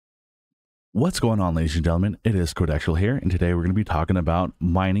What's going on, ladies and gentlemen? It is 𝗵𝗁𝗀𝗀𝗀 here, and today we're going to be talking about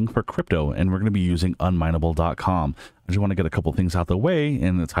mining for crypto, and we're going to be using Unmineable.com. I just want to get a couple things out the way,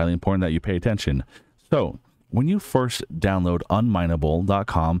 and it's highly important that you pay attention. So, when you first download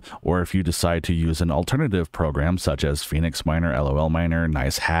Unmineable.com, or if you decide to use an alternative program such as Phoenix Miner, LOL Miner,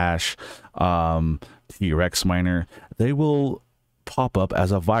 NiceHash, T-Rex Miner, they will pop up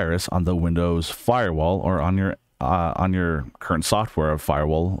as a virus on the Windows firewall or on your current software of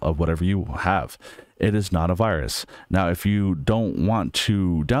firewall of whatever you have. It is not a virus. Now, if you don't want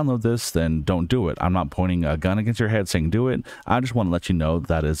to download this, then don't do it. I'm not pointing a gun against your head saying do it. I just want to let you know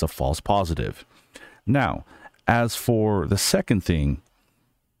that is a false positive. Now, as for the second thing,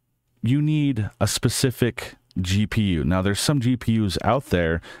 you need a specific GPU. Now, there's some GPUs out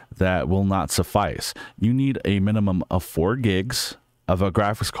there that will not suffice. You need a minimum of 4 gigs of a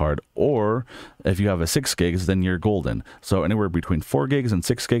graphics card, or if you have a 6 gigs, then you're golden. So anywhere between 4 gigs and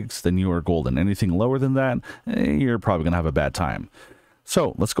 6 gigs, then you are golden. Anything lower than that, you're probably gonna have a bad time.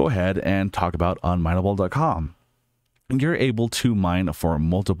 So let's go ahead and talk about Unmineable.com. You're able to mine for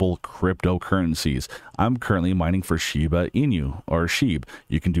multiple cryptocurrencies. I'm currently mining for Shiba Inu or SHIB.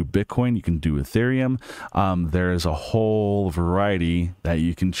 You can do Bitcoin, you can do Ethereum. There is a whole variety that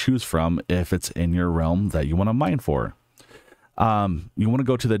you can choose from if it's in your realm that you want to mine for. You want to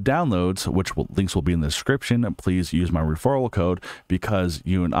go to the downloads, which links will be in the description. Please use my referral code because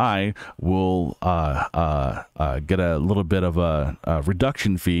you and I will get a little bit of a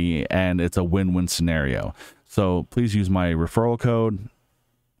reduction fee, and it's a win-win scenario. So please use my referral code.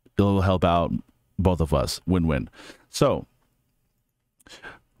 It'll help out both of us. Win-win. So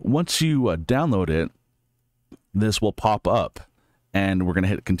once you download it, this will pop up. And we're going to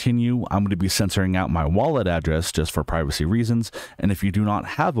hit continue. I'm going to be censoring out my wallet address just for privacy reasons. And if you do not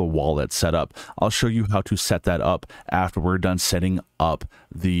have a wallet set up, I'll show you how to set that up after we're done setting up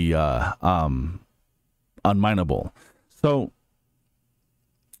the Unmineable. So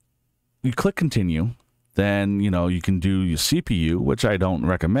you click continue, then, you can do your CPU, which I don't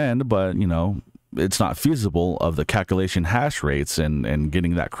recommend, but, it's not feasible of the calculation hash rates and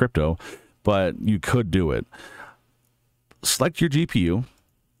getting that crypto, but you could do it. Select your GPU,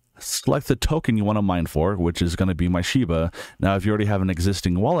 select the token you want to mine for, which is going to be my Shiba. Now, if you already have an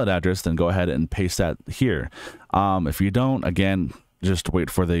existing wallet address, then go ahead and paste that here. If you don't, again, just wait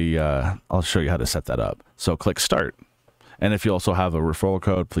for the, I'll show you how to set that up. So click start. And if you also have a referral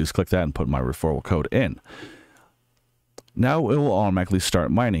code, please click that and put my referral code in. Now it will automatically start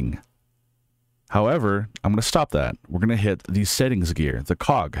mining. However, I'm going to stop that. We're going to hit the settings gear, the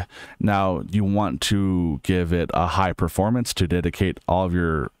cog. Now, you want to give it a high performance to dedicate all of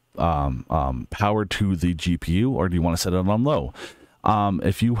your power to the GPU, or do you want to set it on low?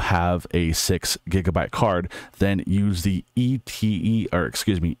 If you have a 6 GB card, then use the 𝗵𝗔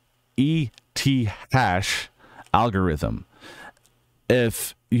algorithm.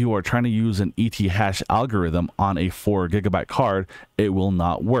 If you are trying to use an 𝗵𝗔 algorithm on a 4 GB card, it will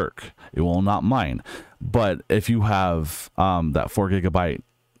not work. It will not mine. But if you have that 4 GB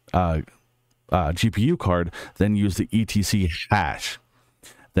GPU card, then use the 𝗵𝗔.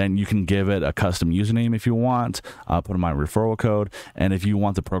 Then you can give it a custom username if you want, put in my referral code. And if you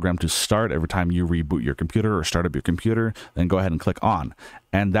want the program to start every time you reboot your computer or start up your computer, then go ahead and click on.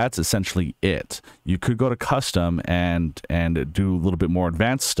 And that's essentially it. You could go to custom and do a little bit more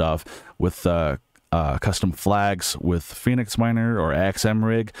advanced stuff with custom flags with Phoenix Miner or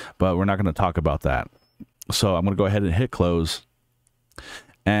XMRig, but we're not going to talk about that. So I'm going to go ahead and hit close.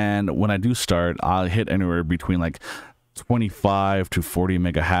 And when I do start, I'll hit anywhere between like 25 to 40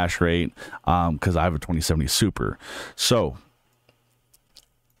 mega hash rate because I have a 2070 Super. So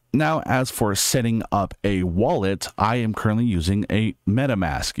now, as for setting up a wallet, I am currently using a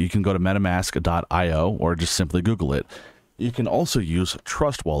MetaMask. You can go to metamask.io or just simply Google it. You can also use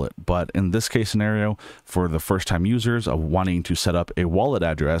Trust Wallet, but in this case scenario, for the first time users of wanting to set up a wallet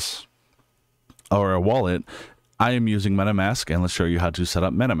address or a wallet, I am using MetaMask, and let's show you how to set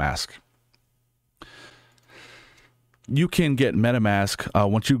up MetaMask. You can get MetaMask,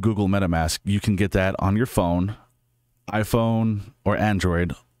 once you Google MetaMask, you can get that on your phone, iPhone, or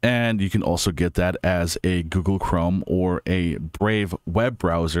Android, and you can also get that as a Google Chrome or a Brave web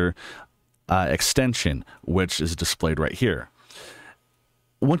browser extension, which is displayed right here.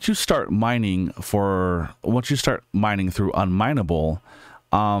 Once you start mining through Unmineable,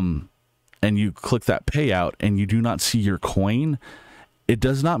 and you click that payout and you do not see your coin, it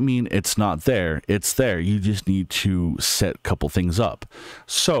does not mean it's not there. It's there. You just need to set a couple things up.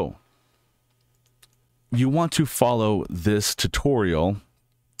 So you want to follow this tutorial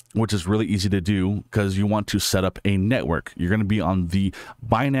which is really easy to do because you want to set up a network. You're going to be on the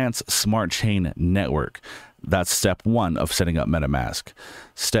Binance Smart Chain network. That's step 1 of setting up MetaMask.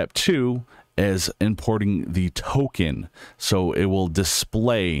 Step 2 is importing the token, so it will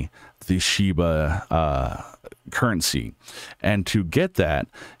display the Shiba currency. And to get that,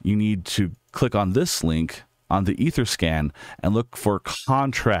 you need to click on this link on the Etherscan and look for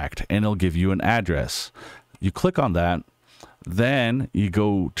contract, and it'll give you an address. You click on that, then you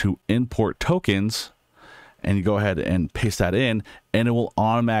go to import tokens, and you go ahead and paste that in, and it will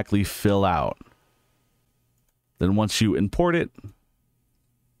automatically fill out. Then once you import it,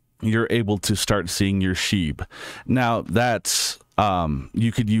 you're able to start seeing your SHIB. Now that's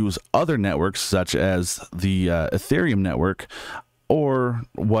you could use other networks such as the Ethereum network, or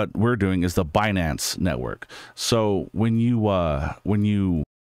what we're doing is the Binance network. So when you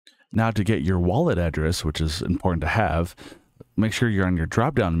now to get your wallet address, which is important to have, make sure you're on your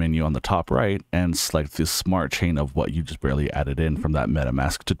drop-down menu on the top right and select the smart chain of what you just barely added in from that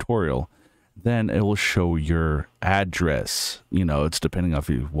MetaMask tutorial. Then it will show your address. You know, it's depending on if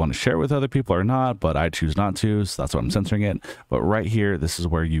you want to share it with other people or not, but I choose not to, so that's why I'm censoring it. But right here, this is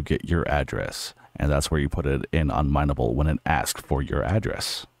where you get your address, and that's where you put it in Unmineable when it asks for your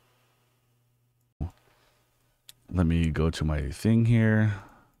address. Let me go to my thing here.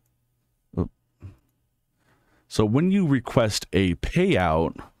 So when you request a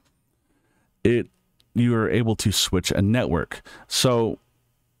payout, you are able to switch a network. So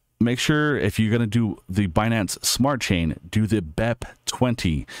make sure if you're going to do the Binance Smart Chain, do the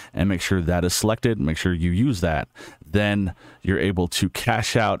𝗹𝗶20 and make sure that is selected. Make sure you use that. Then you're able to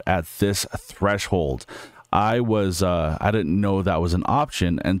cash out at this threshold. I didn't know that was an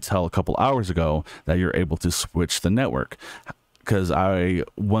option until a couple hours ago that you're able to switch the network. Because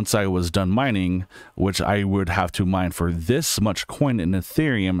once I was done mining, which I would have to mine for this much coin in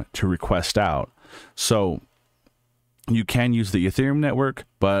Ethereum to request out. So you can use the Ethereum network,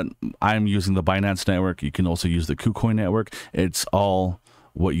 but I'm using the Binance network. You can also use the KuCoin network. It's all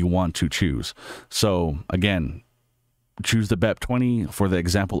what you want to choose. So again, choose the 𝗹𝗶20 for the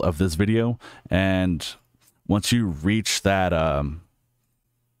example of this video. And once you reach that,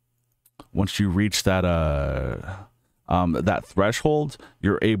 that threshold,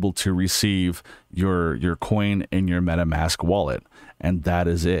 you're able to receive your coin in your MetaMask wallet, and that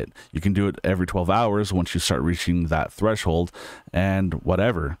is it. You can do it every 12 hours once you start reaching that threshold, and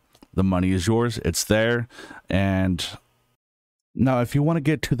whatever, the money is yours, it's there. And now if you want to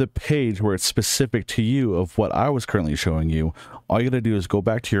get to the page where it's specific to you of what I was currently showing you, all you gotta do is go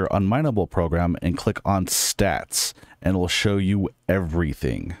back to your Unmineable program and click on stats, and it will show you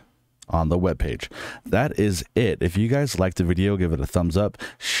everything on the webpage. That is it. If you guys liked the video, give it a thumbs up,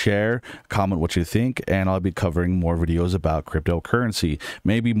 share, comment what you think, and I'll be covering more videos about cryptocurrency,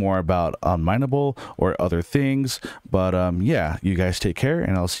 maybe more about Unmineable or other things. But yeah, you guys take care,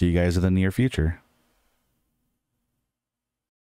 and I'll see you guys in the near future.